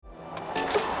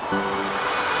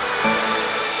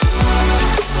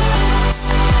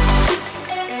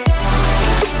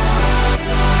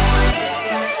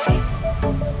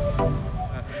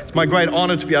my great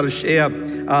honor to be able to share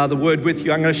the word with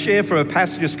you. I'm going to share from a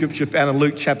passage of scripture found in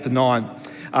Luke chapter 9,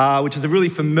 which is a really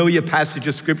familiar passage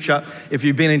of scripture. If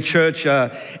you've been in church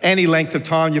any length of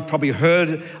time, you've probably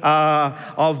heard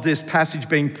of this passage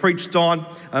being preached on,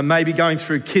 maybe going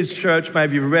through kids' church,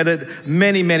 maybe you've read it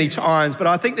many, many times. But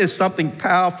I think there's something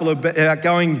powerful about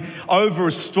going over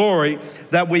a story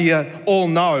that we all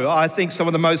know. I think some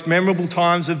of the most memorable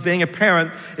times of being a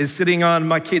parent is sitting on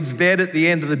my kids' bed at the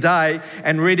end of the day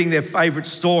and reading their favorite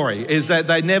story, is that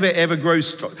they never ever grow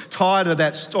tired of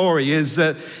that story.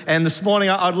 And this morning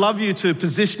I'd love you to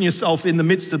position yourself in the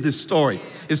midst of this story,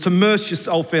 is to immerse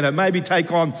yourself in it, maybe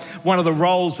take on one of the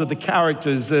roles of the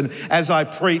characters. And as I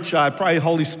preach, I pray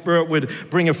Holy Spirit would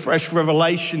bring a fresh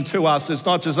revelation to us. It's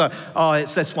not just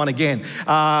it's this one again,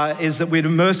 is that we'd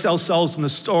immerse ourselves in the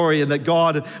story and that God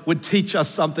would teach us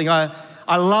something.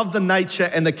 I love the nature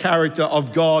and the character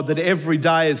of God, that every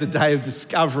day is a day of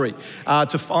discovery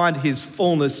to find his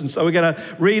fullness. And so we're going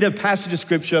to read a passage of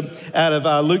scripture out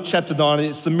of Luke chapter 9.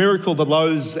 It's the miracle of the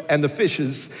loaves and the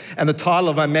fishes. And the title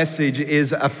of my message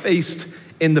is A Feast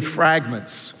in the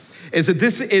Fragments. Is that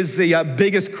this is the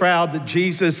biggest crowd that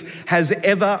Jesus has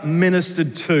ever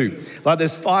ministered to. Like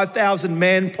there's 5,000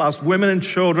 men plus women and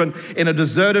children in a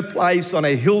deserted place on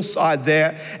a hillside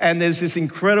there. And there's this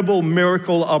incredible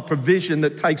miracle of provision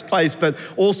that takes place, but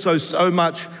also so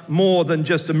much more than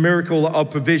just a miracle of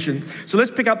provision. So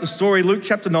let's pick up the story, Luke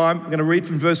chapter 9. I'm going to read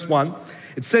from verse 1.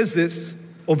 It says this,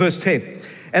 or verse 10.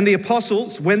 And the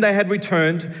apostles, when they had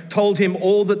returned, told him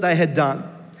all that they had done.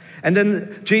 And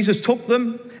then Jesus took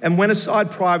them and went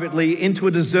aside privately into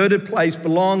a deserted place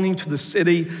belonging to the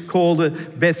city called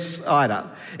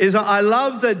Bethsaida. I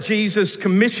love that Jesus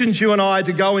commissions you and I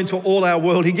to go into all our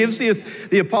world. He gives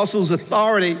the apostles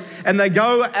authority, and they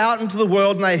go out into the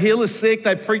world and they heal the sick,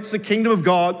 they preach the kingdom of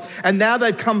God, and now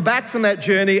they've come back from that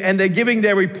journey and they're giving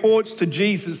their reports to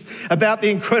Jesus about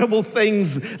the incredible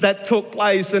things that took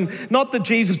place. And not that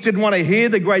Jesus didn't want to hear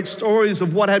the great stories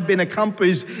of what had been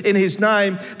accomplished in his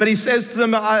name, but he says to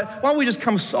them, why don't we just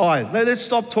come aside? Let's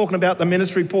stop talking about the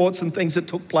ministry reports and things that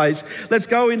took place. Let's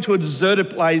go into a deserted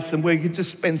place and we can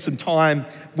just spend some time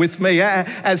with me.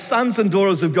 As sons and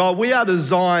daughters of God, we are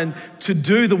designed to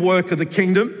do the work of the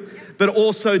kingdom, but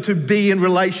also to be in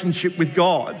relationship with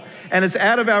God. And it's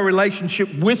out of our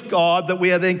relationship with God that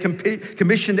we are then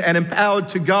commissioned and empowered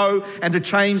to go and to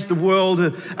change the world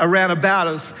around about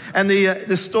us. And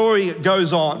the story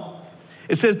goes on.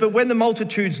 It says, but when the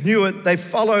multitudes knew it, they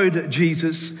followed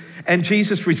Jesus, and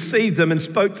Jesus received them and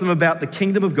spoke to them about the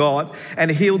kingdom of God and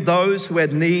healed those who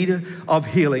had need of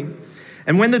healing.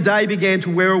 And when the day began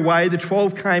to wear away, the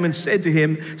 12 came and said to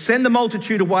him, send the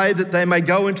multitude away that they may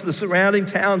go into the surrounding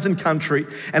towns and country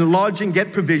and lodge and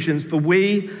get provisions, for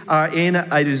we are in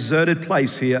a deserted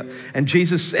place here. And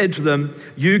Jesus said to them,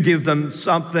 you give them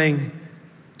something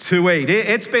to eat.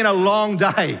 It's been a long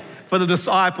day for the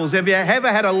disciples. Have you ever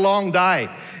had a long day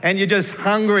and you're just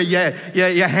hungry, you're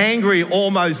hangry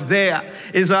almost there?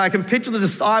 I can picture the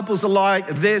disciples are like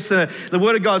this. The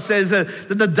Word of God says that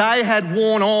the day had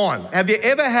worn on. Have you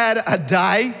ever had a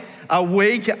day, a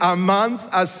week, a month,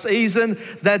 a season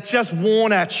that's just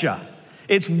worn at you?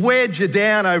 It's weighed you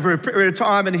down over a period of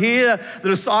time. And here the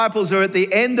disciples are at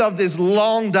the end of this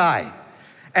long day.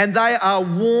 And they are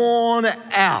worn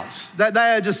out. They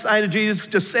are just saying to Jesus,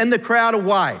 just send the crowd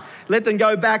away. Let them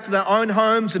go back to their own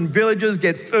homes and villages,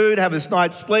 get food, have a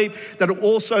night's sleep,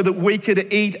 that we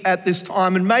could eat at this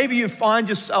time. And maybe you find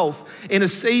yourself in a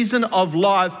season of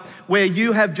life where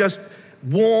you have just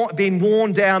been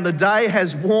worn down. The day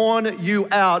has worn you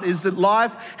out. Is that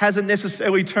life hasn't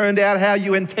necessarily turned out how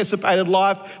you anticipated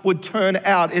life would turn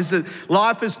out. Is that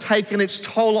life has taken its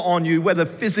toll on you, whether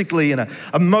physically and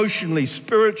emotionally,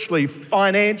 spiritually,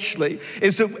 financially.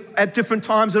 Is that at different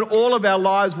times in all of our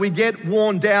lives we get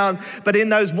worn down, but in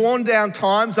those worn down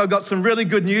times, I've got some really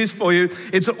good news for you.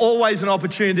 It's always an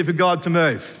opportunity for God to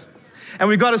move. And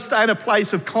we've got to stay in a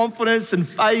place of confidence and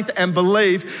faith and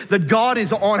belief that God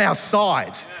is on our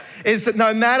side. Is that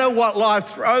no matter what life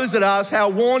throws at us, how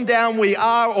worn down we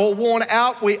are or worn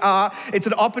out we are, it's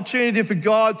an opportunity for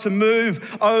God to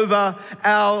move over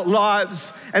our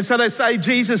lives. And so they say,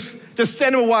 Jesus, just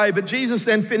send them away. But Jesus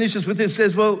then finishes with this,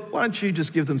 says, well, why don't you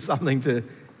just give them something to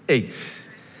eat?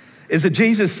 Is that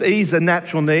Jesus sees a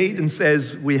natural need and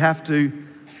says, we have to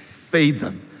feed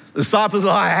them. The disciples are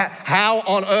like, how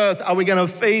on earth are we going to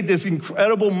feed this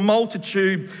incredible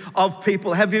multitude of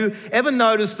people? Have you ever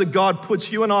noticed that God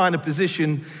puts you and I in a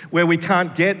position where we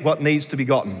can't get what needs to be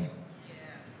gotten?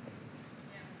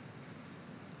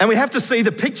 And we have to see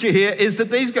the picture here is that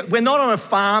we're not on a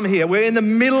farm here. We're in the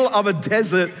middle of a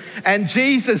desert, and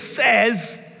Jesus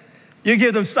says, You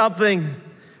give them something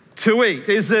to eat.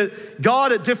 Is that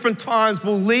God at different times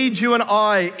will lead you and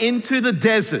I into the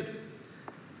desert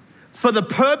for the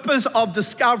purpose of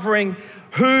discovering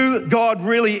who God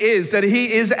really is, that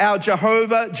He is our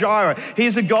Jehovah Jireh.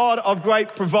 He's a God of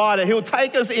great provider. He'll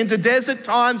take us into desert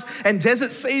times and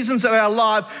desert seasons of our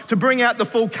life to bring out the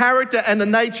full character and the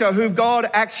nature of who God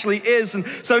actually is. And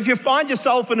so if you find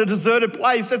yourself in a deserted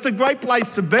place, that's a great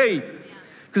place to be,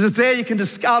 because it's there you can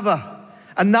discover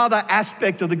another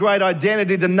aspect of the great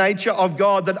identity, the nature of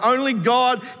God, that only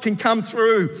God can come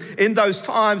through in those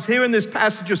times. Here in this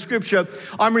passage of scripture,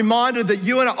 I'm reminded that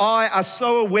you and I are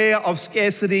so aware of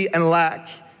scarcity and lack.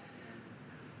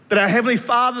 But our Heavenly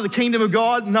Father, the kingdom of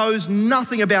God, knows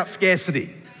nothing about scarcity,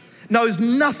 knows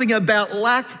nothing about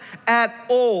lack at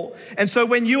all. And so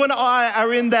when you and I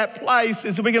are in that place,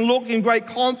 is that we can look in great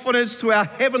confidence to our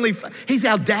Heavenly Father. He's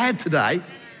our dad today,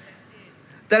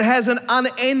 that has an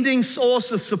unending source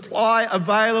of supply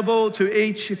available to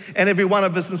each and every one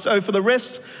of us. And so for the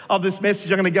rest of this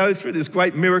message, I'm going to go through this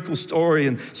great miracle story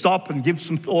and stop and give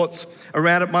some thoughts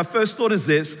around it. My first thought is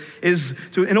this,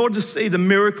 in order to see the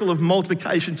miracle of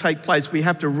multiplication take place, we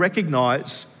have to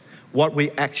recognize what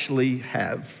we actually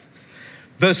have.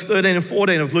 Verse 13 and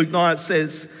 14 of Luke 9, it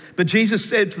says, "But Jesus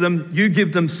said to them, 'You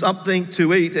give them something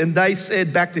to eat.' And they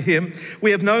said back to him, 'We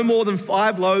have no more than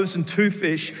 5 loaves and 2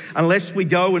 fish, unless we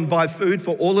go and buy food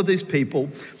for all of these people.'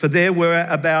 For there were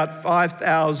about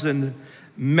 5,000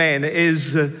 men."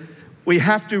 We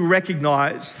have to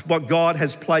recognize what God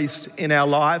has placed in our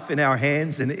life, in our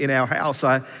hands, and in our house.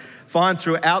 I find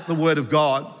throughout the Word of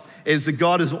God is that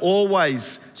God is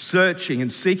always searching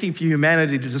and seeking for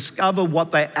humanity to discover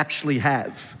what they actually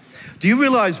have. Do you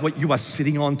realize what you are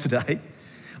sitting on today?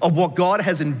 Of what God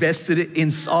has invested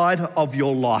inside of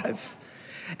your life?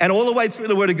 And all the way through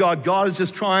the Word of God, God is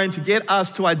just trying to get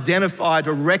us to identify,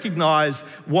 to recognize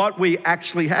what we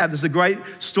actually have. There's a great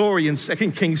story in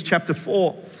 2 Kings chapter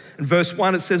 4. In verse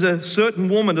 1, it says, "A certain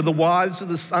woman of the wives of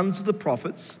the sons of the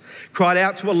prophets cried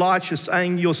out to Elisha,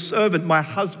 saying, 'Your servant, my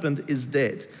husband, is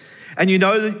dead. And you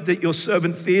know that your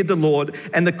servant feared the Lord,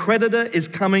 and the creditor is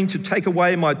coming to take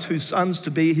away my 2 sons to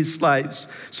be his slaves.'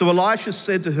 So Elisha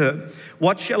said to her,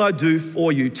 'What shall I do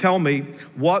for you? Tell me,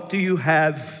 what do you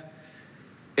have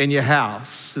in your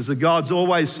house?'" As God's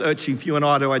always searching for you and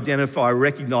I to identify,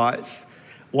 recognize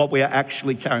what we are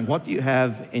actually carrying. What do you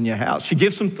have in your house? She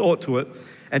gives some thought to it,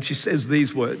 and she says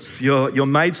these words, your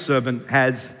maidservant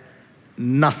has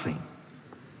nothing.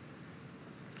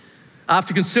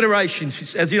 After consideration, she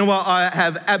says, "You know what? I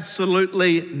have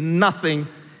absolutely nothing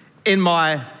in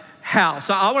my house."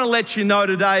 So I want to let you know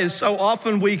today is so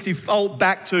often we default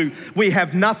back to we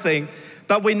have nothing,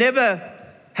 but we never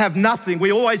have nothing.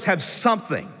 We always have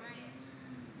something.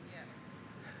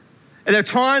 And there are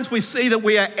times we see that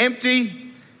we are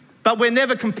empty, but we're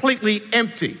never completely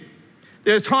empty.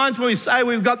 There are times when we say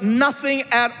we've got nothing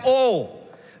at all,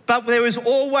 but there is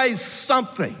always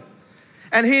something.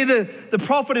 And here the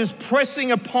prophet is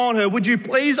pressing upon her, "Would you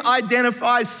please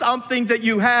identify something that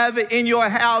you have in your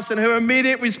house?" And her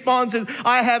immediate response is,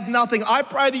 "I have nothing." I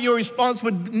pray that your response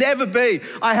would never be,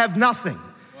 "I have nothing."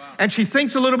 Wow. And she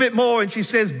thinks a little bit more and she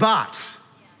says, "But."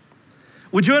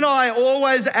 Would you and I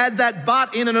always add that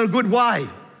 "but" in a good way?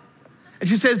 And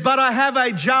she says, "But I have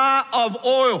a jar of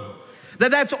oil."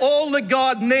 That's all that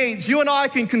God needs. You and I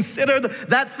can consider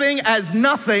that thing as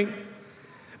nothing,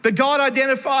 but God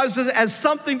identifies it as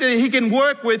something that He can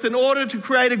work with in order to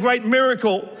create a great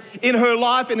miracle in her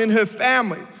life and in her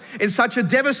family. In such a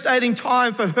devastating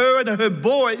time for her and her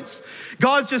boys,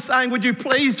 God's just saying, "Would you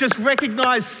please just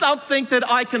recognize something that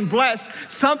I can bless,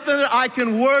 something that I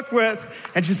can work with?"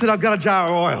 And she said, "I've got a jar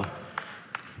of oil."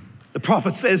 The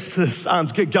prophet says to the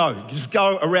sons, "Go, just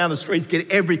go around the streets, get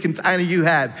every container you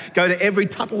have. Go to every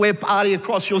Tupperware party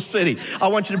across your city. I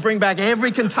want you to bring back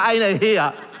every container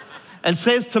here." And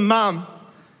says to Mum,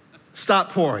 "Start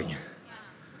pouring."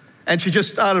 And she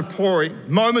just started pouring.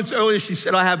 Moments earlier, she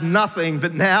said, "I have nothing,"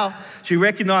 but now she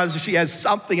recognizes she has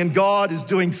something, and God is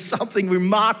doing something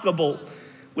remarkable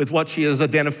with what she has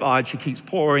identified. She keeps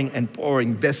pouring and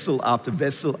pouring, vessel after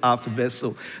vessel after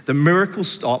vessel. The miracle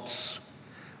stops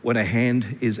when her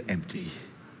hand is empty.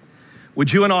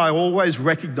 Would you and I always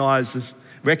recognize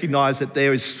that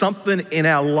there is something in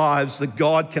our lives that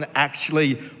God can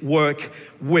actually work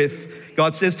with?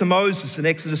 God says to Moses in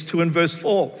Exodus 2 and verse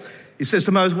 4, He says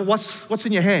to Moses, "Well, what's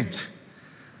in your hand?"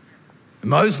 And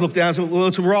Moses looked down and said, "Well,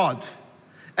 it's a rod."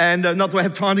 And not that I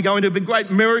have time to go into it, but great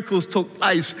miracles took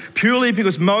place purely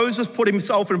because Moses put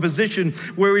himself in a position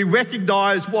where he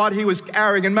recognized what he was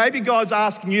carrying. And maybe God's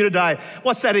asking you today,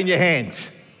 what's that in your hand?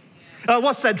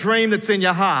 What's that dream that's in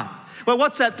your heart? but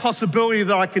what's that possibility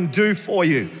that I can do for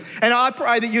you? And I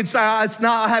pray that you'd say, no,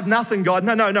 I have nothing, God.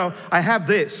 No, I have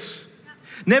this.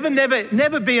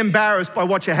 Never be embarrassed by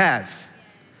what you have.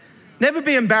 Never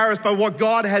be embarrassed by what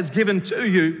God has given to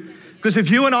you, because if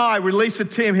you and I release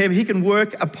it to him, he can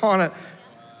work upon it.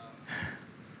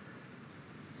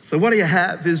 So what do you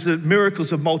have is that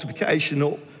miracles of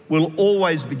multiplication will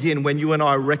always begin when you and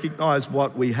I recognize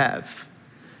what we have.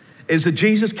 Is that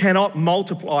Jesus cannot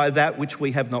multiply that which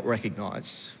we have not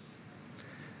recognized.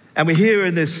 And we hear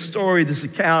in this story, this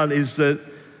account, is that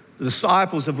the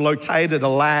disciples have located a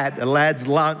lad's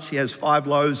lunch. He has 5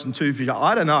 loaves and 2 fish.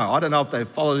 I don't know if they've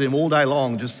followed him all day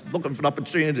long, just looking for an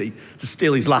opportunity to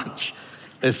steal his lunch.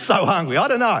 They're so hungry. I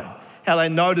don't know how they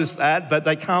noticed that, but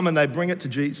they come and they bring it to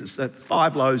Jesus, that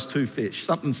 5 loaves, 2 fish.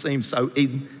 Something seems so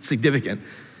insignificant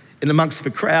in amongst the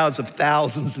crowds of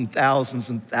thousands and thousands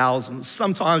and thousands.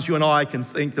 Sometimes you and I can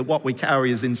think that what we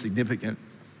carry is insignificant,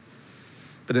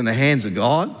 but in the hands of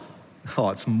God,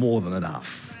 it's more than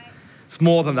enough. It's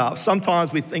more than enough.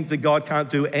 Sometimes we think that God can't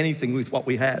do anything with what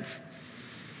we have,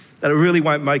 that it really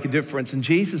won't make a difference. And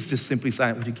Jesus is just simply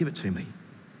saying, would you give it to me?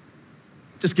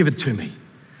 Just give it to me.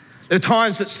 There are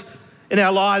times that's in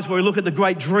our lives where we look at the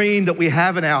great dream that we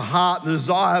have in our heart, the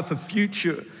desire for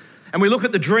future. And we look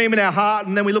at the dream in our heart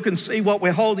and then we look and see what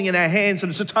we're holding in our hands, and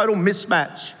it's a total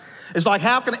mismatch. It's like,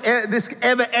 how can this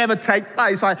ever take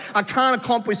place? I can't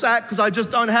accomplish that because I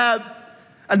just don't have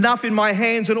enough in my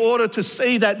hands in order to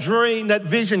see that dream, that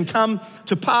vision come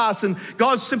to pass. And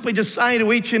God's simply just saying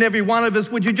to each and every one of us,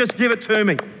 would you just give it to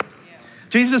me? Yeah.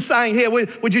 Jesus is saying here,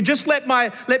 would you just let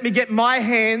me get my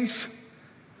hands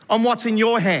on what's in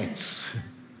your hands?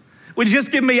 Would you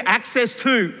just give me access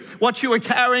to what you are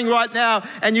carrying right now,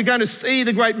 and you're going to see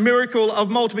the great miracle of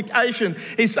multiplication?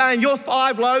 He's saying, your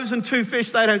 5 loaves and 2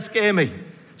 fish, they don't scare me.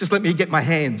 Just let me get my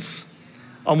hands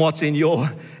on what's in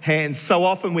your hands. So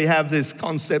often we have this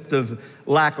concept of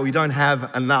lack, or we don't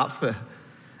have enough. And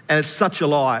it's such a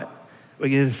lie. We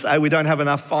can say we don't have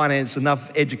enough finance,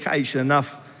 enough education,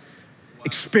 enough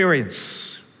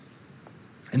experience.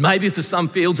 And maybe for some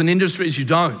fields and industries you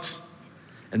don't.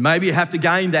 And maybe you have to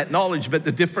gain that knowledge, but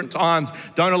the different times,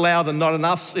 don't allow the not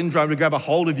enough syndrome to grab a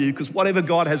hold of you, because whatever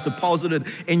God has deposited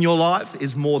in your life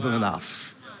is more than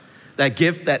enough. That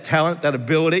gift, that talent, that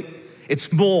ability,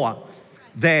 it's more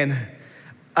than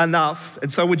enough.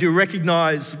 And so would you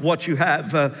recognize what you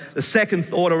have? The second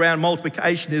thought around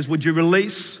multiplication is, would you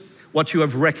release what you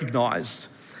have recognized?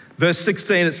 Verse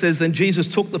 16, it says, then Jesus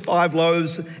took the 5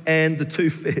 loaves and the 2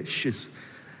 fishes.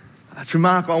 That's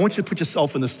remarkable. I want you to put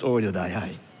yourself in the story today,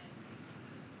 hey?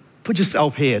 Put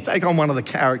yourself here. Take on one of the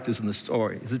characters in the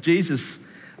story. Is that Jesus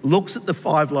looks at the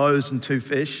 5 loaves and 2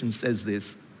 fish and says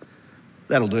this,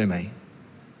 that'll do me.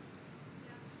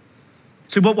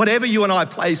 So whatever you and I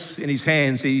place in his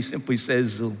hands, he simply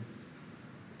says,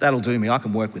 that'll do me. I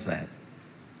can work with that.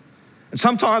 And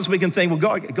sometimes we can think,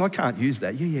 well, God can't use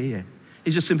that. Yeah.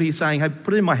 He's just simply saying, hey,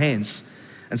 put it in my hands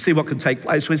and see what can take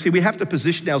place. We have to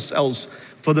position ourselves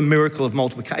for the miracle of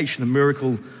multiplication, the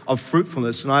miracle of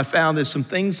fruitfulness. And I found there's some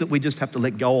things that we just have to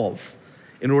let go of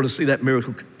in order to see that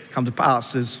miracle come to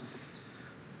pass.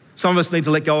 Some of us need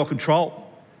to let go of control.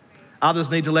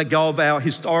 Others need to let go of our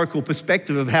historical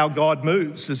perspective of how God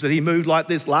moves. Is that he moved like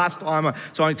this last time,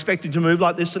 so I'm expecting to move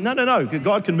like this. And no.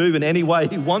 God can move in any way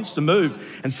he wants to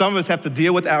move. And some of us have to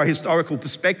deal with our historical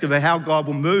perspective of how God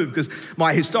will move, because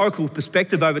my historical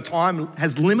perspective over time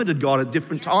has limited God at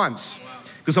different times.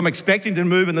 Because I'm expecting to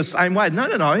move in the same way.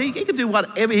 No. He can do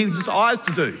whatever he desires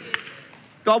to do.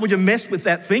 God, would you mess with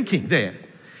that thinking there?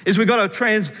 We've got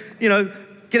to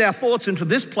get our thoughts into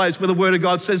this place where the Word of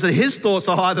God says that his thoughts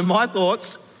are higher than my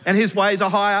thoughts and his ways are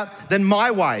higher than my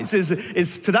ways.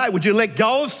 Is today, would you let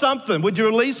go of something? Would you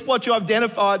release what you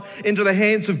identified into the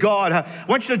hands of God? I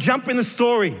want you to jump in the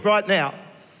story right now.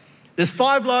 There's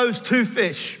 5 loaves, 2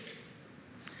 fish.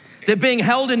 They're being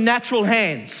held in natural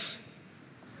hands.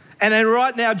 And then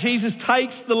right now, Jesus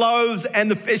takes the loaves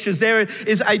and the fishes. There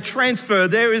is a transfer.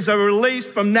 There is a release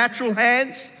from natural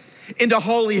hands into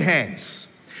holy hands.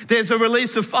 There's a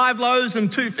release of 5 loaves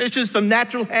and 2 fishes from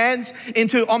natural hands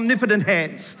into omnipotent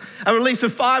hands. A release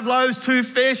of 5 loaves, 2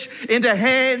 fish into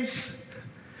hands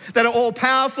that are all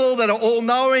powerful, that are all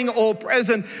knowing, all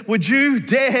present. Would you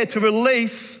dare to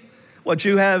release what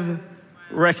you have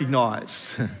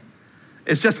recognized?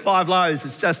 It's just 5 loaves,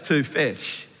 it's just 2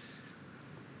 fish.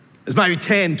 There's maybe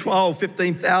 10, 12,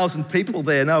 15,000 people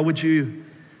there. No, would you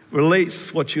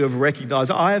release what you have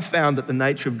recognized? I have found that the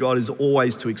nature of God is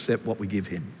always to accept what we give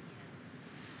him.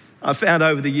 I've found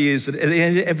over the years that at the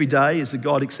end of every day is that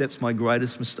God accepts my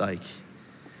greatest mistake.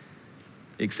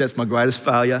 He accepts my greatest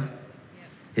failure.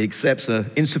 He accepts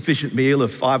an insufficient meal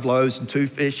of 5 loaves and 2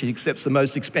 fish. He accepts the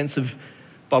most expensive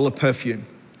bottle of perfume.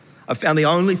 I found the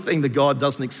only thing that God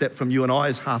doesn't accept from you and I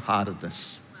is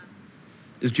half-heartedness,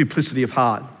 is duplicity of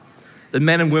heart. That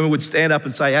men and women would stand up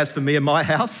and say, as for me and my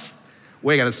house,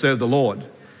 we're going to serve the Lord.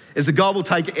 Is that God will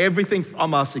take everything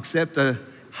from us except a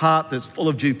heart that's full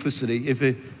of duplicity. If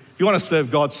you want to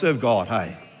serve God,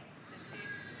 hey.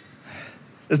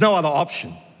 There's no other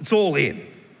option. It's all in.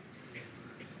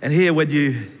 And here, when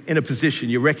you're in a position,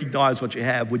 you recognize what you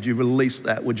have, would you release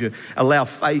that? Would you allow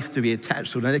faith to be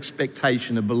attached to an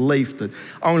expectation, a belief that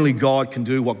only God can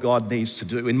do what God needs to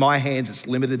do? In my hands, it's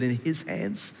limited. In his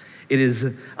hands, it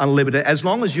is unlimited. As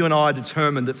long as you and I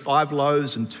determine that 5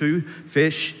 loaves and 2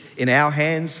 fish in our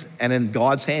hands and in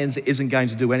God's hands isn't going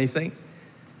to do anything,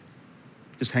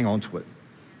 just hang on to it.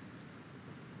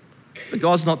 But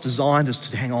God's not designed us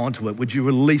to hang on to it. Would you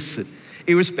release it?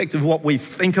 Irrespective of what we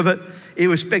think of it,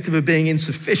 irrespective of being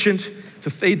insufficient to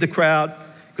feed the crowd.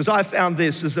 Because I found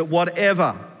this, is that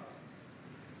whatever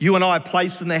you and I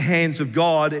place in the hands of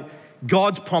God,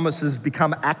 God's promises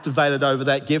become activated over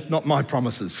that gift, not my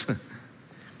promises.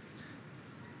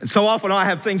 And so often I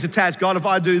have things attached. God, if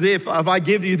I do this, if I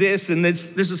give you this, and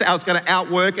this is how it's going to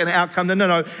outwork and outcome.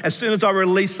 No. As soon as I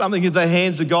release something into the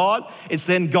hands of God, it's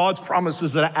then God's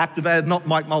promises that are activated, not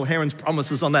Mike Mulheron's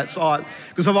promises on that side.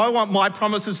 Because if I want my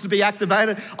promises to be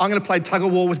activated, I'm going to play tug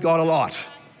of war with God a lot.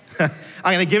 I'm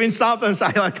going to give him something and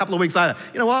say a couple of weeks later,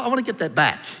 you know what, I want to get that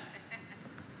back.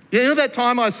 You know that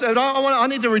time I served, I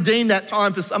need to redeem that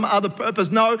time for some other purpose.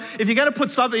 No, if you're going to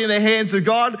put something in the hands of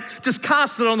God, just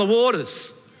cast it on the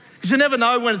waters. Because you never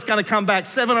know when it's going to come back,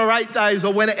 7 or 8 days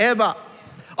or whenever.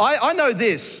 I know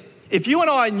this, if you and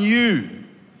I knew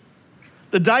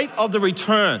the date of the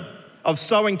return of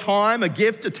sowing time, a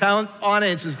gift, a talent,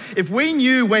 finances, if we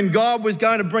knew when God was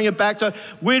going to bring it back to us,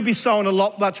 we'd be sowing a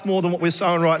lot much more than what we're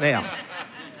sowing right now.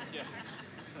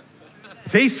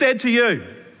 If he said to you,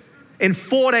 in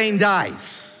 14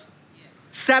 days,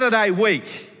 Saturday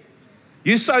week,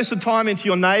 you sow some time into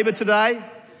your neighbour today,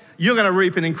 you're going to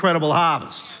reap an incredible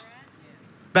harvest.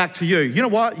 Back to you. You know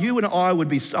what? You and I would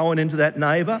be sowing into that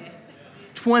neighbour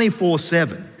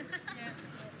 24/7.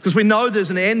 Because we know there's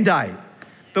an end date.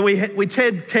 But we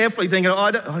tread carefully thinking,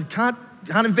 I can't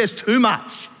invest too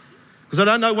much because I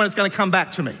don't know when it's going to come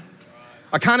back to me.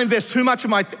 I can't invest too much of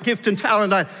my gift and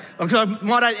talent because I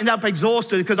might end up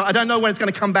exhausted because I don't know when it's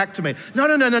going to come back to me.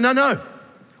 No.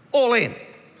 All in.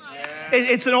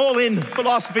 It's an all-in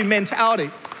philosophy mentality.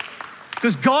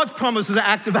 Because God's promises are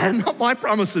activated, not my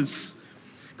promises.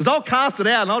 Because I'll cast it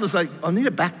out and I'll just say, I need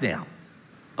it back now.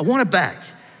 I want it back.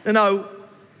 No,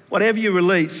 whatever you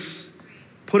release,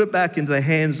 put it back into the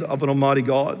hands of an almighty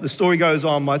God. The story goes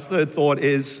on. My third thought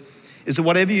is that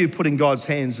whatever you put in God's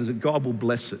hands, is that God will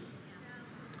bless it.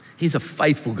 He's a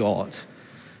faithful God.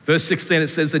 Verse 16, it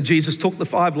says that Jesus took the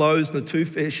 5 loaves and the 2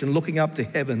 fish and looking up to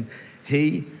heaven,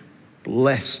 he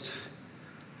blessed.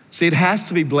 See, it has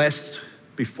to be blessed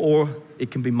before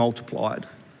it can be multiplied.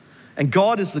 And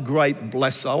God is the great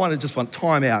blesser. I want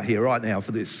time out here right now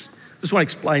for this. I just want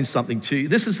to explain something to you.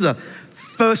 This is the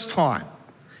first time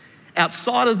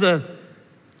outside of the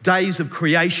days of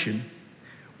creation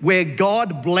where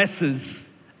God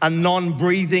blesses a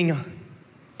non-breathing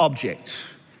object.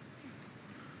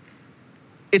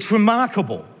 It's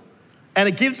remarkable. And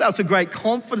it gives us a great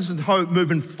confidence and hope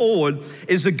moving forward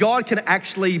is that God can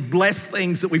actually bless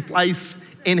things that we place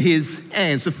in his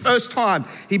hands. The first time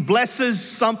he blesses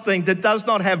something that does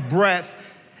not have breath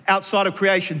outside of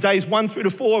creation. Days 1 through to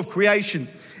 4 of creation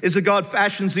is that God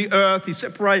fashions the earth. He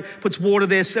puts water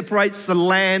there, separates the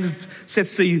land,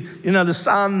 sets the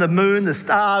sun, the moon, the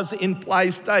stars in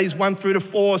place. Days 1 through to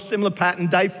 4, similar pattern.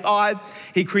 Day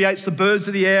 5, he creates the birds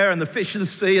of the air and the fish of the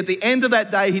sea. At the end of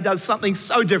that day, he does something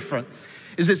so different.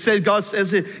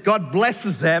 God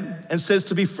blesses them and says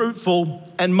to be fruitful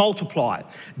and multiply.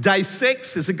 Day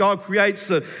 6 is that God creates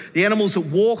the animals that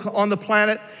walk on the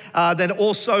planet, then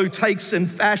also takes and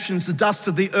fashions the dust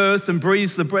of the earth and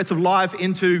breathes the breath of life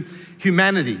into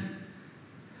humanity.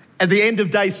 At the end of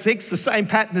day 6, the same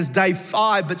pattern as day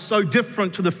 5, but so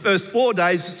different to the first 4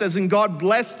 days, it says, and God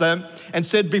blessed them and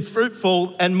said, be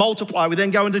fruitful and multiply. We then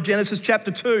go into Genesis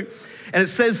chapter 2, and it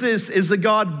says this, is that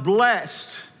God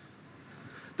blessed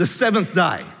the 7th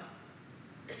day.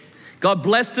 God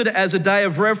blessed it as a day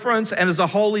of reverence and as a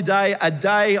holy day, a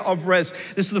day of rest.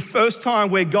 This is the first time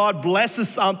where God blesses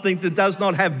something that does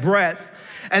not have breath.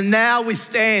 And now we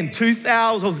stand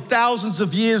thousands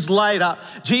of years later.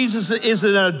 Jesus is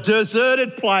in a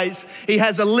deserted place. He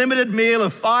has a limited meal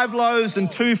of 5 loaves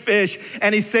and 2 fish,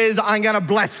 and he says, I'm going to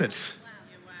bless it.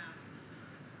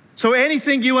 So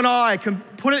anything you and I can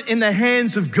put it in the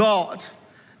hands of God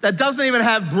that doesn't even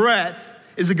have breath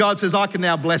is that God says, I can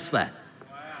now bless that.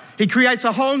 Wow. He creates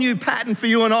a whole new pattern for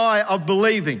you and I of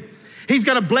believing. He's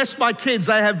going to bless my kids,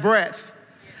 they have breath.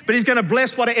 But he's going to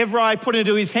bless whatever I put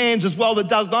into his hands as well that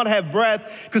does not have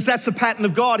breath, because that's the pattern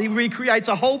of God. He recreates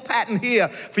a whole pattern here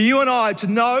for you and I to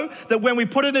know that when we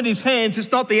put it in his hands,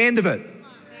 it's not the end of it.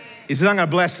 He says, I'm going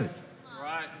to bless it.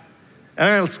 Right. And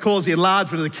I'm going to cause the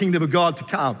enlargement of the kingdom of God to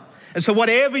come. And so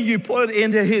whatever you put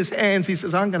into his hands, he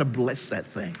says, I'm going to bless that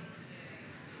thing.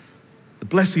 The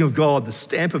blessing of God, the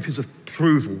stamp of his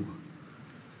approval,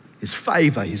 his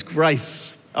favor, his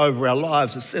grace over our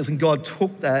lives. It says, and God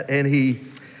took that and he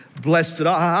blessed it.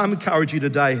 I encourage you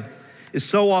today, is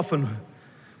so often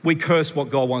we curse what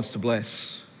God wants to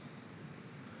bless.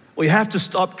 We have to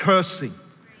stop cursing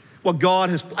what God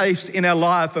has placed in our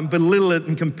life and belittle it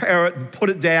and compare it and put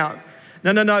it down.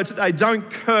 No, today, don't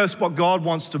curse what God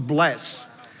wants to bless.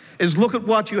 Is look at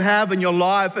what you have in your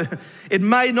life. It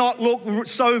may not look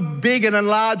so big and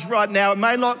enlarged right now. It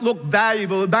may not look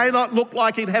valuable. It may not look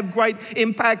like it'd have great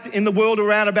impact in the world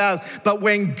around about. But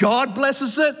when God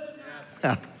blesses it,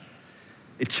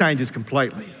 it changes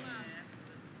completely.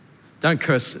 Don't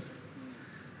curse it.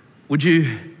 Would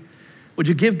you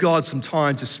give God some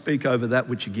time to speak over that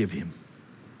which you give him?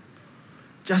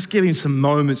 Just give him some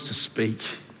moments to speak.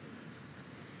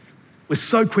 We're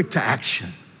so quick to action.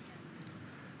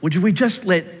 Would we just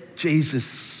let Jesus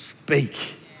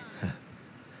speak?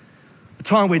 The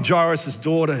time where Jairus'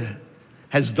 daughter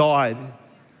has died,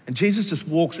 and Jesus just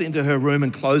walks into her room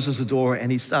and closes the door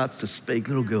and he starts to speak.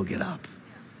 Little girl, get up.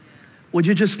 Would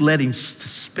you just let him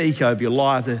speak over your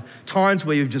life? There are times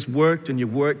where you've just worked and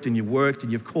you've worked and you've worked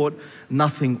and you've caught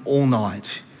nothing all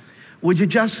night. Would you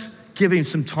just give him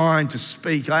some time to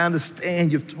speak? I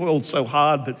understand you've toiled so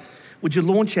hard, but would you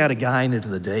launch out again into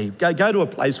the deep? Go to a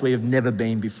place where you've never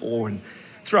been before and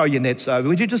throw your nets over.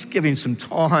 Would you just give him some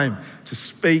time to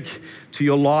speak to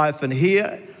your life? And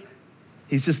here,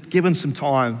 he's just given some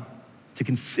time to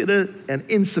consider an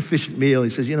insufficient meal.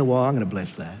 He says, you know what, I'm going to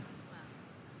bless that.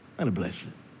 I'm going to bless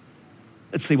it.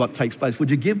 Let's see what takes place. Would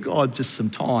you give God just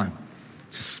some time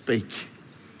to speak?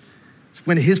 It's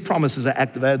when his promises are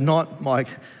activated, not Mike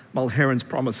Mulheron's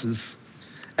promises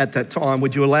at that time.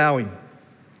 Would you allow him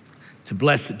to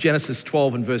bless it? Genesis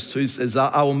 12 and verse 2 says,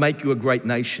 I will make you a great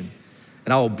nation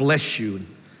and I will bless you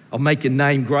and I'll make your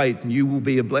name great and you will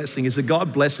be a blessing. Is that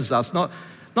God blesses us, not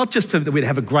just so that we'd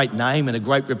have a great name and a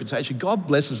great reputation. God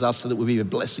blesses us so that we'll be a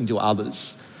blessing to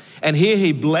others. And here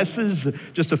he blesses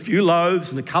just a few loaves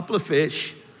and a couple of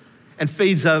fish and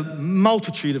feeds a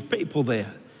multitude of people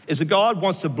there. Is that God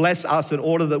wants to bless us in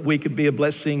order that we could be a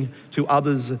blessing to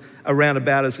others around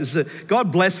about us. Is that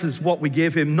God blesses what we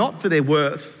give him, not for their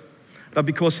worth, but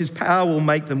because his power will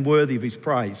make them worthy of his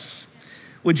praise.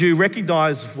 Would you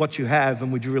recognize what you have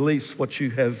and would you release what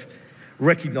you have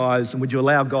recognized and would you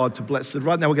allow God to bless it?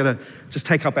 Right now we're going to just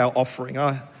take up our offering.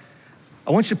 I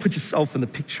want you to put yourself in the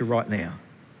picture right now.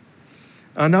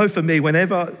 I know for me,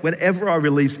 whenever I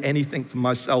release anything from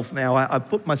myself now, I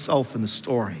put myself in the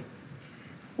story.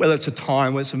 Whether it's a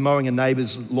time, whether it's mowing a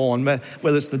neighbour's lawn,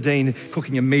 whether it's Nadine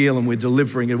cooking a meal and we're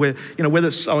delivering it, whether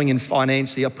it's sowing in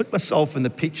financially, I put myself in the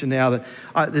picture now that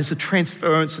there's a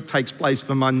transference that takes place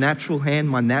from my natural hand,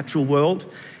 my natural world,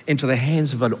 into the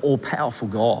hands of an all-powerful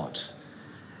God.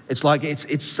 It's like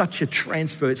it's such a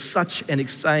transfer, it's such an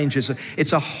exchange,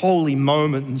 it's a holy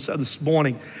moment. And so this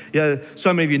morning,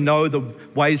 so many of you know the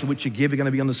ways in which you give are going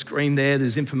to be on the screen there.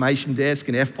 There's information desk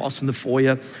and FPOS in the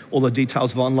foyer, all the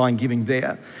details of online giving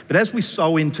there. But as we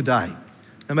sow in today,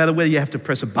 no matter whether you have to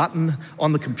press a button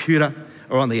on the computer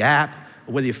or on the app,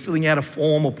 or whether you're filling out a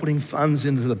form or putting funds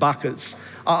into the buckets,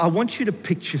 I want you to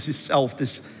picture yourself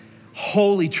this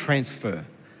holy transfer,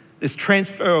 this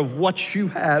transfer of what you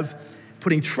have,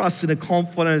 putting trust and a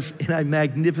confidence in a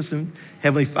magnificent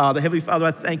Heavenly Father. Heavenly Father, I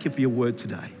thank you for your word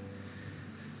today.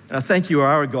 And I thank you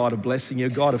are a God of blessing, you're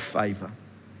a God of favor.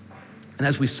 And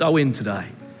as we sow in today,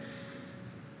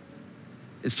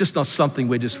 it's just not something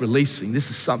we're just releasing.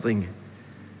 This is something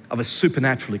of a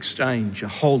supernatural exchange, a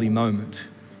holy moment.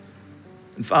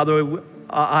 And Father,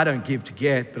 I don't give to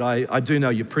get, but I do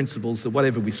know your principles that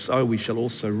whatever we sow, we shall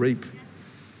also reap.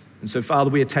 And so,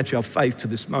 Father, we attach our faith to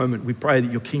this moment. We pray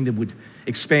that your kingdom would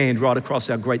expand right across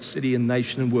our great city and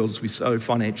nation and world as we sow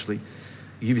financially.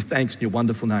 We give you thanks in your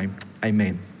wonderful name.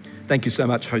 Amen. Thank you so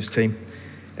much, host team,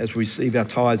 as we receive our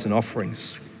tithes and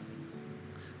offerings.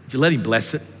 Would you let him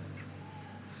bless it?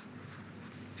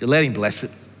 Would you let him bless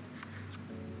it?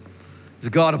 He's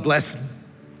a God of blessing,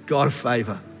 God of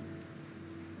favor.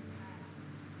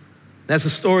 As the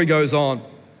story goes on,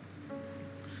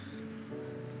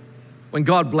 When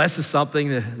God blesses something,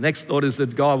 the next thought is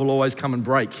that God will always come and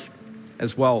break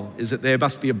as well, is that there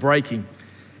must be a breaking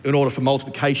in order for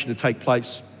multiplication to take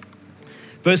place.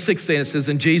 Verse 16, it says,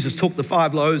 and Jesus took the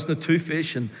 5 loaves and the 2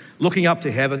 fish, and looking up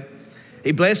to heaven,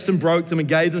 he blessed and broke them and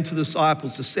gave them to the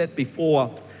disciples to set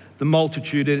before the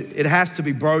multitude. It has to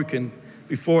be broken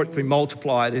before it can be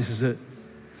multiplied.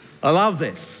 I love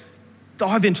this.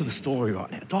 Dive into the story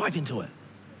right now. Dive into it.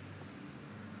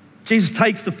 Jesus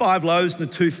takes the 5 loaves and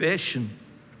the 2 fish, and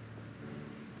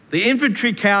the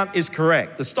inventory count is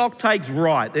correct. The stock take's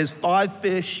right. There's 5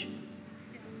 fish,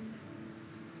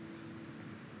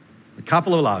 a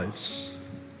couple of loaves.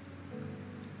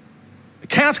 The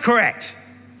count's correct.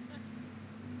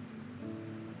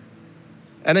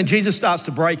 And then Jesus starts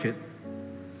to break it,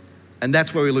 and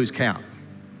that's where we lose count.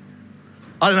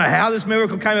 I don't know how this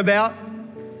miracle came about,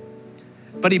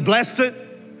 but he blessed it,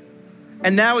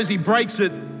 and now as he breaks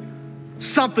it,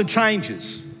 something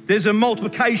changes. There's a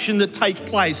multiplication that takes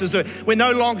place. We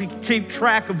no longer keep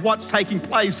track of what's taking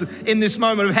place in this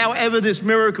moment of however this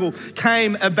miracle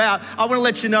came about. I want to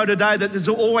let you know today that there's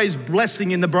always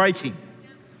blessing in the breaking.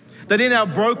 That in our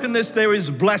brokenness, there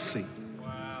is blessing.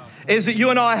 Is that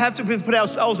you and I have to put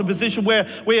ourselves in a position where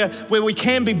we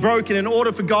can be broken in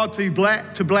order for God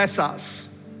to bless us.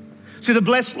 See, the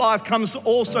blessed life comes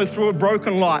also through a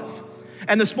broken life.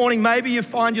 And this morning, maybe you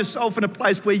find yourself in a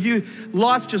place where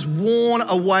life's just worn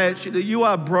away at you, that you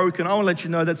are broken. I want to let you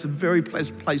know that's a very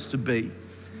blessed place to be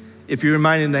if you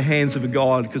remain in the hands of a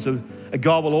God, because a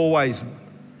God will always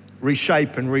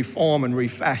reshape and reform and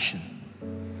refashion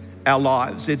our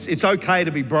lives. It's okay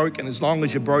to be broken as long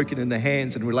as you're broken in the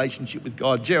hands and relationship with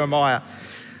God. Jeremiah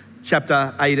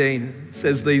chapter 18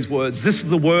 says these words. This is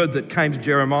the word that came to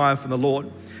Jeremiah from the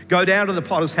Lord. Go down to the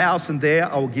potter's house, and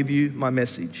there I will give you my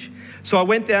message. So I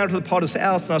went down to the potter's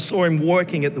house, and I saw him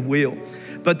working at the wheel.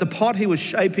 But the pot he was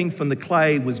shaping from the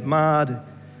clay was marred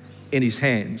in his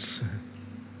hands.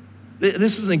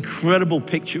 This is an incredible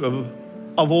picture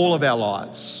of all of our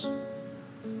lives.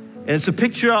 And it's a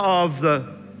picture of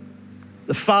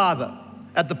the Father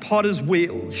at the potter's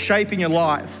wheel, shaping a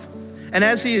life. And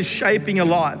as he is shaping a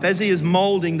life, as he is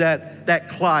molding that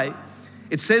clay,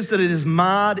 it says that it is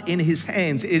marred in his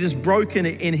hands. It is broken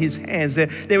in his hands.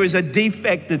 There is a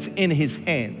defect that's in his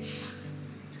hands.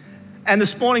 And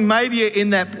this morning, maybe you're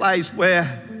in that place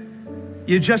where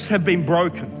you just have been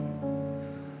broken.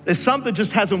 There's something that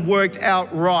just hasn't worked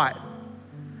out right.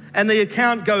 And the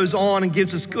account goes on and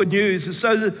gives us good news.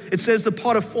 So it says the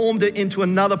potter formed it into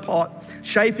another pot,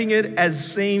 shaping it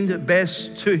as seemed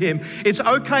best to him. It's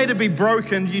okay to be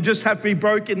broken. You just have to be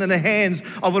broken in the hands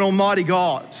of an almighty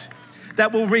God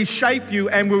that will reshape you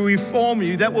and will reform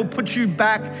you, that will put you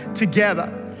back together.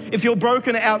 If you're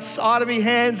broken outside of his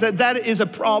hands, that is a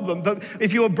problem. But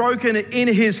if you are broken in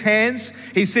his hands,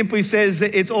 he simply says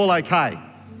that it's all okay.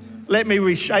 Let me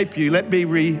reshape you. Let me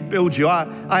rebuild you.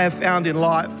 I have found in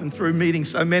life and through meeting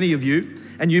so many of you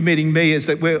and you meeting me is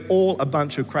that we're all a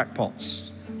bunch of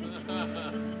crackpots.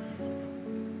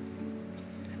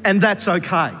 And that's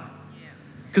okay.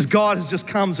 Because God has just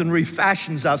comes and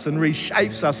refashions us and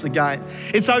reshapes us again.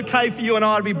 It's okay for you and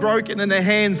I to be broken in the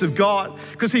hands of God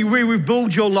because he will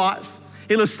rebuild your life.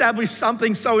 He'll establish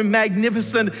something so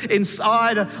magnificent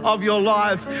inside of your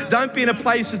life. Don't be in a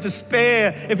place of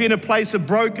despair if you're in a place of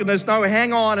brokenness. No,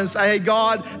 hang on and say, hey,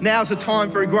 God, now's the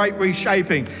time for a great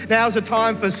reshaping. Now's the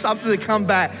time for something to come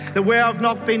back. That where I've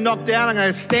not been knocked down, I'm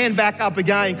going to stand back up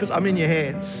again because I'm in your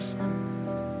hands.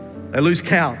 They lose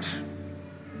count.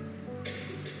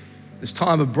 This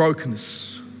time of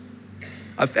brokenness,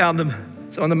 I found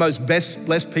some of the most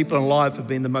blessed people in life have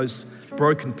been the most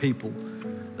broken people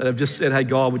that have just said, hey,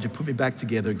 God, would you put me back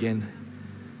together again?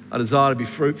 I desire to be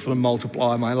fruitful and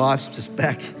multiply. My life's just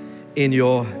back in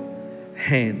your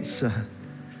hands.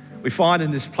 We find in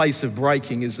this place of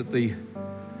breaking is that the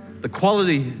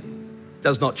quality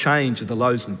does not change of the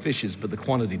loaves and fishes, but the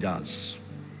quantity does.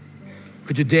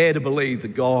 Could you dare to believe that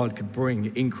God could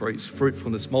bring increase,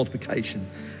 fruitfulness, multiplication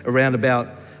around about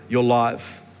your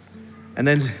life? And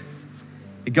then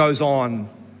it goes on.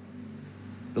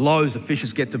 The loaves, the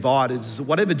fishes get divided.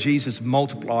 Whatever Jesus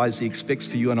multiplies, he expects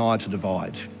for you and I to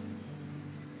divide.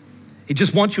 He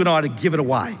just wants you and I to give it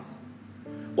away.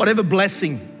 Whatever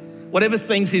blessing, whatever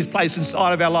things he's placed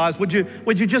inside of our lives, would you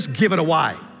just give it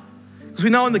away? Because we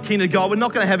know in the kingdom of God, we're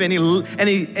not going to have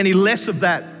any less of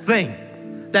that thing,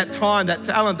 that time, that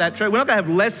talent, that trade. We're not going to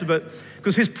have less of it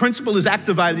because his principle is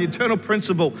activated, the eternal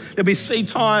principle. There'll be seed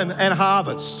time and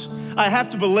harvest. I have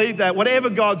to believe that. Whatever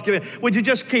God's given, would you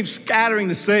just keep scattering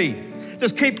the seed?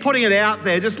 Just keep putting it out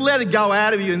there. Just let it go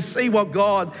out of you and see what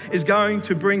God is going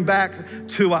to bring back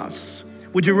to us.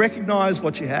 Would you recognize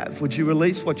what you have? Would you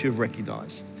release what you've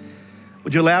recognized?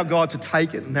 Would you allow God to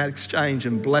take it in that exchange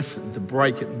and bless it and to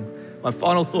break it? And my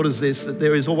final thought is this, that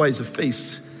there is always a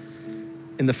feast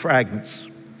in the fragments.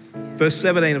 Verse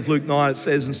 17 of Luke 9, it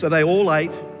says, and so they all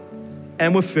ate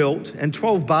and were filled, and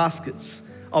 12 baskets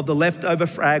of the leftover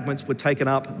fragments were taken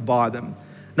up by them.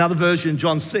 Another version,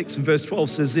 John 6 and verse 12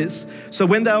 says this, so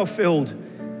when they were filled,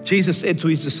 Jesus said to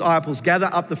his disciples, gather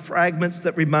up the fragments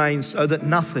that remain so that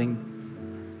nothing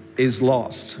is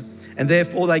lost. And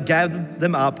therefore they gathered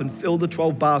them up and filled the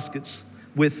 12 baskets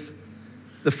with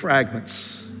the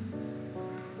fragments.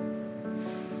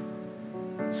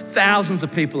 Thousands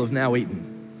of people have now eaten.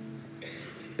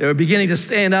 They're beginning to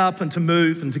stand up and to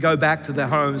move and to go back to their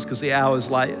homes because the hour is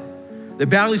late. Their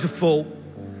bellies are full.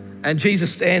 And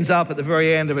Jesus stands up at the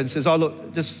very end of it and says, oh, look,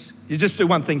 you just do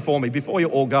one thing for me before you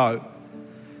all go.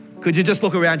 Could you just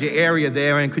look around your area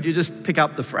there and could you just pick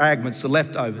up the fragments, the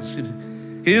leftovers?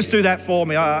 Can you just do that for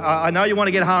me? I know you want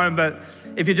to get home, but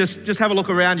if you just have a look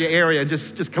around your area and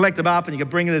just collect them up and you can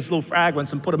bring these little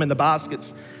fragments and put them in the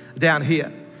baskets down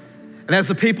here. And as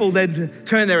the people then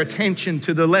turn their attention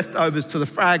to the leftovers, to the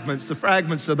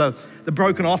fragments are the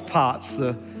broken off parts,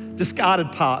 the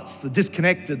discarded parts, the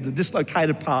disconnected, the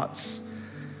dislocated parts.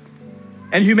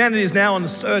 And humanity is now on the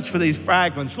search for these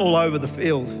fragments all over the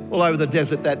field, all over the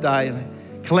desert that day, and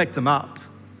they collect them up.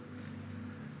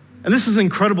 And this is an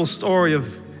incredible story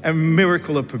of a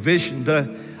miracle of provision, but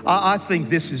I think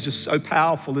this is just so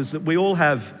powerful, is that we all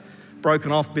have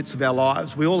broken off bits of our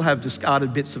lives. We all have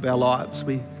discarded bits of our lives.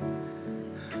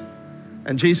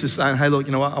 And Jesus is saying, hey, look,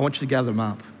 you know what? I want you to gather them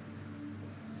up.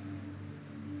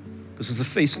 Because there's a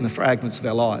feast in the fragments of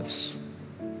our lives.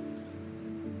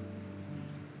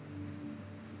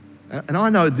 And I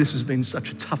know this has been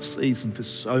such a tough season for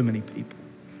so many people.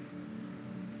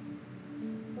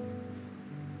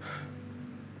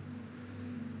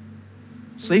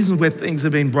 Seasons where things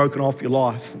have been broken off your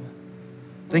life.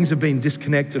 Things have been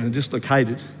disconnected and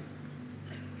dislocated.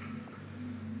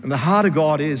 And the heart of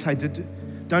God is, hey,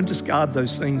 don't discard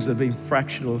those things that have been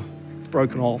fractured or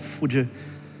broken off. Would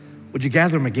you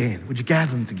gather them again? Would you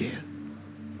gather them together?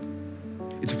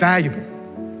 It's valuable.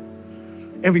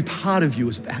 Every part of you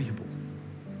is valuable.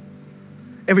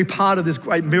 Every part of this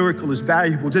great miracle is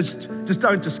valuable. Just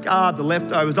don't discard the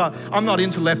leftovers. I'm not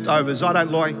into leftovers. I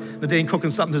don't like Nadine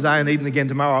cooking something today and eating again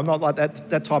tomorrow. I'm not like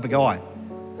that type of guy.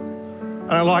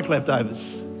 I don't like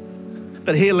leftovers.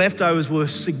 But here, leftovers were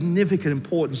of significant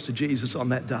importance to Jesus on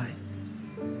that day.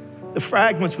 The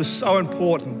fragments were so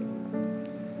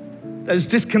important. Those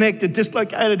disconnected,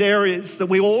 dislocated areas that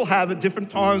we all have at different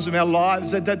times in our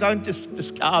lives, that don't just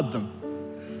discard them.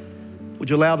 Would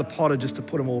you allow the potter just to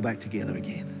put them all back together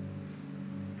again?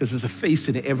 Because there's a feast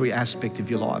in every aspect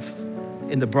of your life,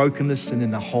 in the brokenness and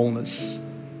in the wholeness.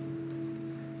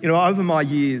 You know, over my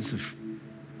years of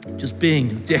just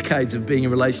decades of being in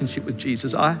a relationship with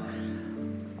Jesus, I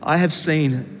have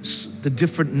seen the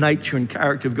different nature and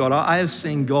character of God. I have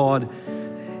seen God,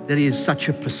 that he is such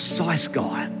a precise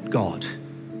God.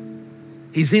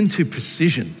 He's into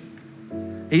precision.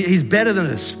 He's better than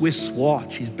a Swiss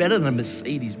watch. He's better than a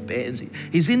Mercedes-Benz.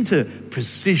 He's into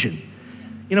precision.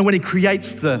 You know, when he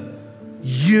creates the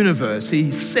universe,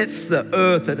 he sets the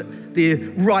earth at the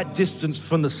right distance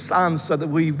from the sun so that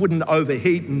we wouldn't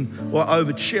overheat or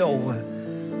over-chill.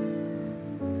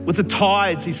 With the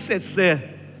tides, he sets their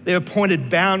appointed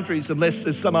boundaries unless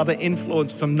there's some other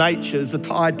influence from nature. As the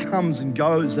tide comes and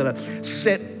goes at a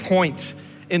set point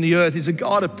in the earth, he's a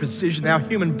God of precision. Our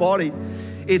human body,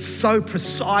 it's so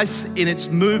precise in its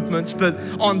movements, but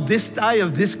on this day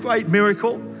of this great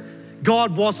miracle,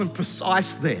 God wasn't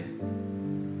precise there.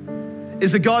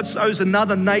 Is that God shows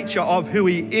another nature of who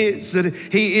he is, that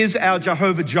he is our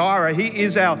Jehovah Jireh. He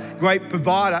is our great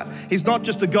provider. He's not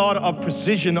just a God of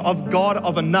precision, God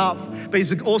of enough, but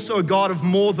he's also a God of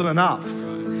more than enough.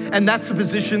 And that's the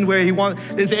position where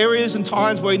there's areas and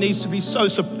times where he needs to be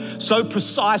so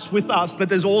precise with us, but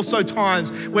there's also times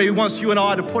where he wants you and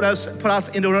I to put us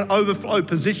into an overflow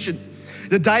position.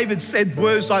 That David said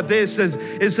words like this,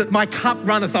 is that my cup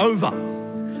runneth over.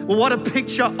 Well, what a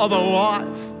picture of a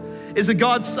life. Is that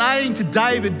God saying to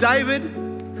David,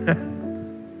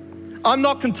 I'm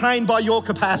not contained by your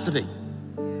capacity.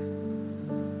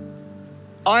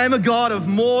 I am a God of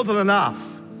more than enough.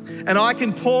 And I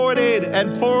can pour it in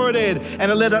and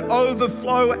let it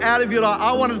overflow out of your life.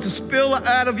 I want it to spill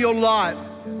out of your life,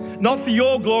 not for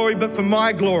your glory, but for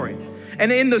my glory.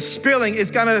 And in the spilling,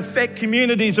 it's going to affect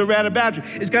communities around about you.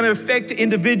 It's going to affect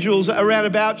individuals around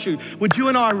about you. Would you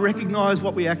and I recognize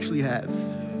what we actually have?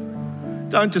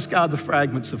 Don't discard the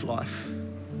fragments of life,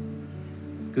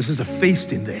 because there's a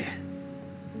feast in there.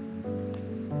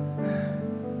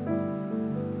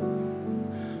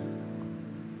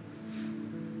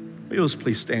 Will you just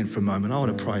please stand for a moment? I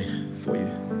want to pray for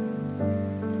you.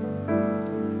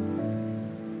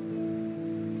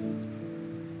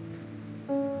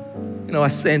 You know, I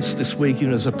sense this week,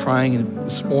 even as I'm praying and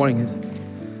this morning,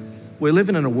 we're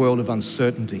living in a world of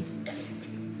uncertainty.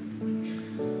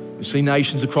 We see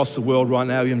nations across the world right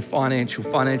now, even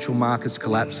financial markets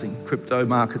collapsing, crypto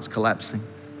markets collapsing,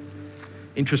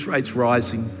 interest rates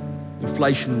rising,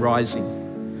 inflation rising.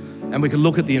 And we can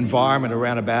look at the environment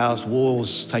around about us,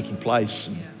 wars taking place.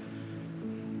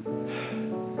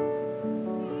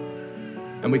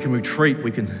 And we can retreat,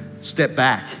 we can step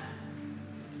back.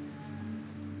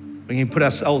 We can put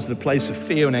ourselves in a place of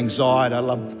fear and anxiety. I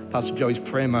love Pastor Joey's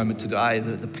prayer moment today,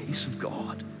 the peace of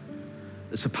God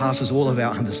that surpasses all of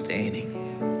our understanding.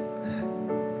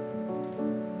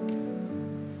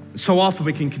 So often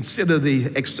we can consider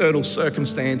the external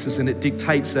circumstances and it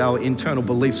dictates our internal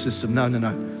belief system.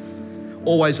 No.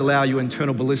 Always allow your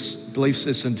internal belief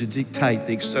system to dictate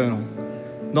the external,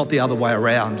 not the other way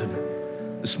around.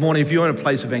 And this morning, if you're in a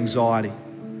place of anxiety,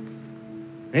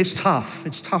 it's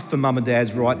tough for mum and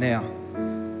dads right now.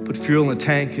 Put fuel in the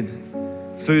tank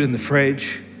and food in the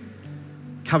fridge,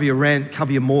 cover your rent,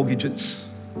 cover your mortgages.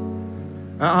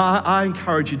 I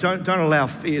encourage you, don't allow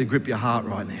fear to grip your heart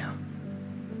right now.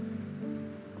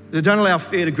 Don't allow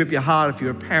fear to grip your heart if you're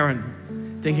a parent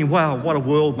thinking, wow, what a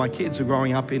world my kids are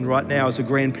growing up in right now as a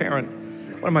grandparent.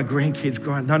 What are my grandkids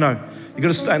growing? No. You've got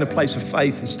to stay in a place of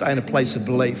faith and stay in a place of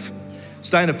belief.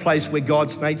 Stay in a place where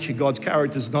God's nature, God's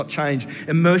character does not change.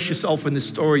 Immerse yourself in this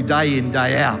story day in,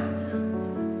 day out.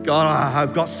 God,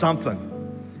 I've got something.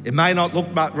 It may not look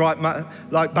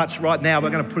like much right now.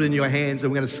 We're going to put it in your hands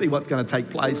and we're going to see what's going to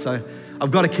take place. So I've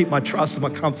got to keep my trust and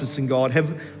my confidence in God.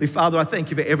 Heavenly Father, I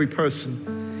thank you for every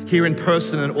person here in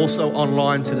person and also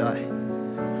online today.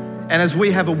 And as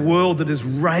we have a world that is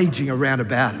raging around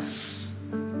about us,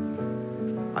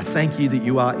 I thank you that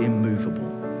you are immovable,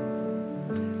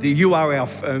 that you are our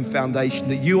firm foundation,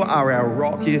 that you are our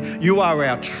rock, you are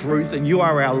our truth, and you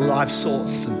are our life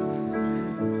source.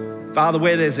 And Father,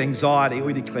 where there's anxiety,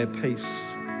 we declare peace.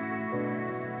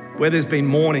 Where there's been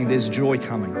mourning, there's joy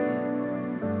coming.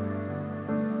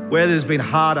 Where there's been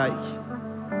heartache,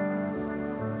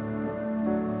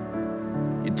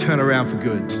 you turn around for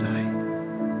good today.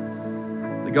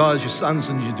 God, as your sons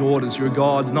and your daughters, you're a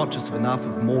God not just of enough,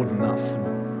 of more than enough.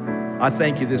 And I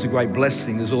thank you there's a great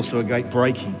blessing. There's also a great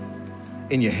breaking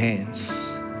in your hands.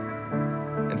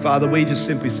 And Father, we just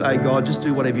simply say, God, just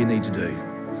do whatever you need to do.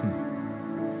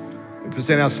 We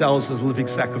present ourselves as a living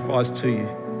sacrifice to you.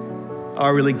 I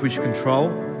relinquish control.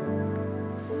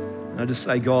 And I just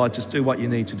say, God, just do what you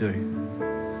need to do.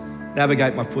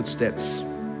 Navigate my footsteps.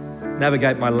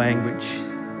 Navigate my language.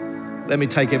 Let me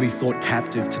take every thought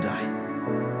captive today.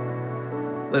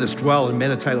 Let us dwell and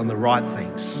meditate on the right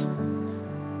things,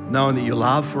 knowing that your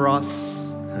love for us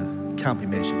can't be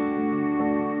measured.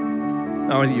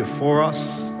 Knowing that you're for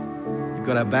us, you've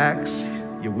got our backs,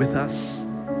 you're with us.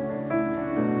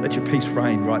 Let your peace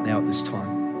reign right now at this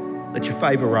time. Let your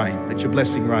favor reign, let your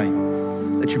blessing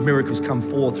reign. Let your miracles come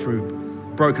forth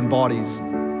through broken bodies,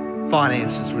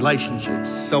 finances, relationships,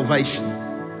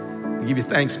 salvation. We give you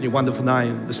thanks in your wonderful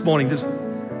name. This morning, just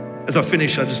as I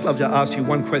finish, I'd just love to ask you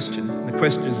one question. And the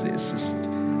question is this,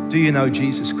 do you know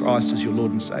Jesus Christ as your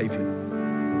Lord and Savior?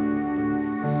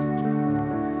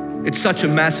 It's such a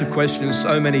massive question, and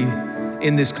so many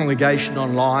in this congregation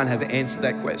online have answered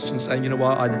that question, saying, you know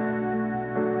what,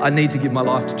 I need to give my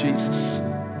life to Jesus.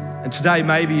 And today,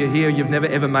 maybe you're here, you've never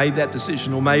ever made that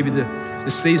decision, or maybe the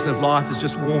season of life has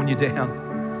just worn you down.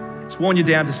 It's worn you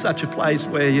down to such a place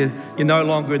where you're no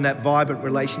longer in that vibrant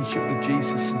relationship with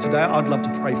Jesus. And today I'd love to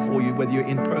pray for you, whether you're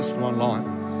in person or online,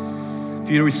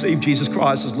 for you to receive Jesus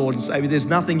Christ as Lord and Savior. There's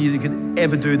nothing you could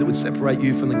ever do that would separate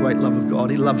you from the great love of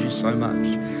God. He loves you so much.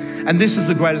 And this is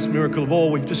the greatest miracle of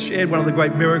all. We've just shared one of the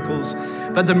great miracles,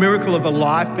 but the miracle of a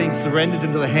life being surrendered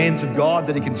into the hands of God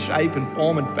that he can shape and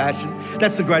form and fashion.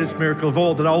 That's the greatest miracle of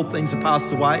all, that old things have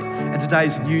passed away and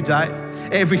today's a new day.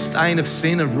 Every stain of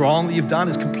sin and wrong that you've done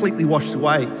is completely washed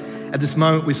away. At this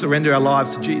moment, we surrender our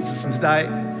lives to Jesus. And today,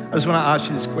 I just want to ask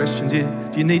you this question.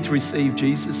 Do you need to receive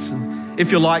Jesus? And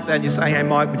if you're like that and you're saying, hey,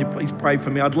 Mike, would you please pray for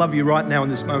me? I'd love you right now in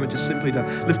this moment just simply to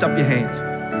lift up your hand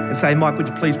and say, Mike, would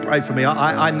you please pray for me?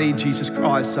 I need Jesus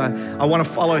Christ. I want to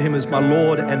follow him as my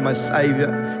Lord and my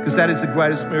Savior, because that is the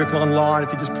greatest miracle online.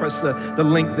 If you just press the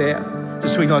link there,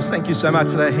 just to acknowledge, thank you so much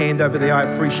for that hand over there. I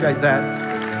appreciate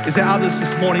that. Is there others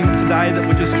this morning today that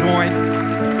would just join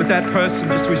with that person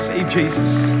just to receive Jesus?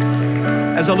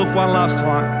 As I look one last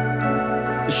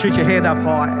time, just shoot your hand up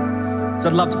high. So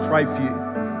I'd love to pray for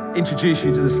you, introduce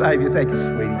you to the Savior. Thank you,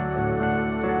 sweetie.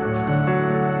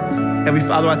 Heavenly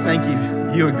Father, I thank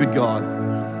you. You're a good God.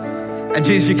 And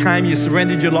Jesus, you came, you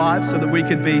surrendered your life so that we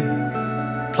could be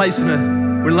placed in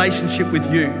a relationship with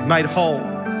you, made whole.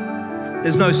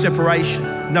 There's no separation,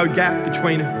 no gap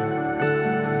between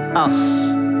us,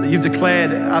 that you've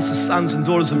declared us as sons and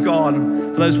daughters of God.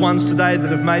 And for those ones today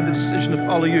that have made the decision to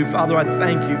follow you, Father, I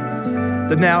thank you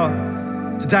that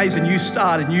now today's a new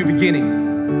start, a new beginning.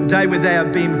 A day where they are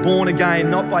being born again,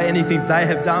 not by anything they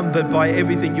have done, but by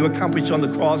everything you accomplished on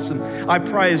the cross. And I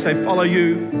pray as they follow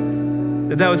you,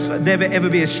 that they would never ever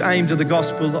be ashamed of the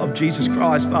gospel of Jesus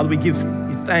Christ. Father, we give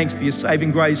you thanks for your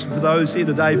saving grace. And for those here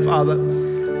today, Father,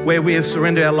 where we have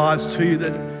surrendered our lives to you,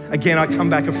 that again, I come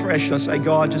back afresh and I say,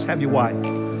 God, just have your way.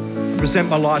 I present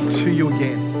my life to you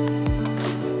again.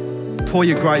 Pour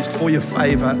your grace, pour your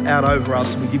favor out over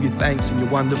us, and we give you thanks in your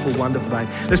wonderful, wonderful name.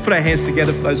 Let's put our hands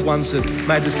together for those ones that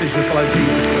made the decision to follow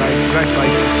Jesus today.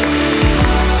 Congratulations.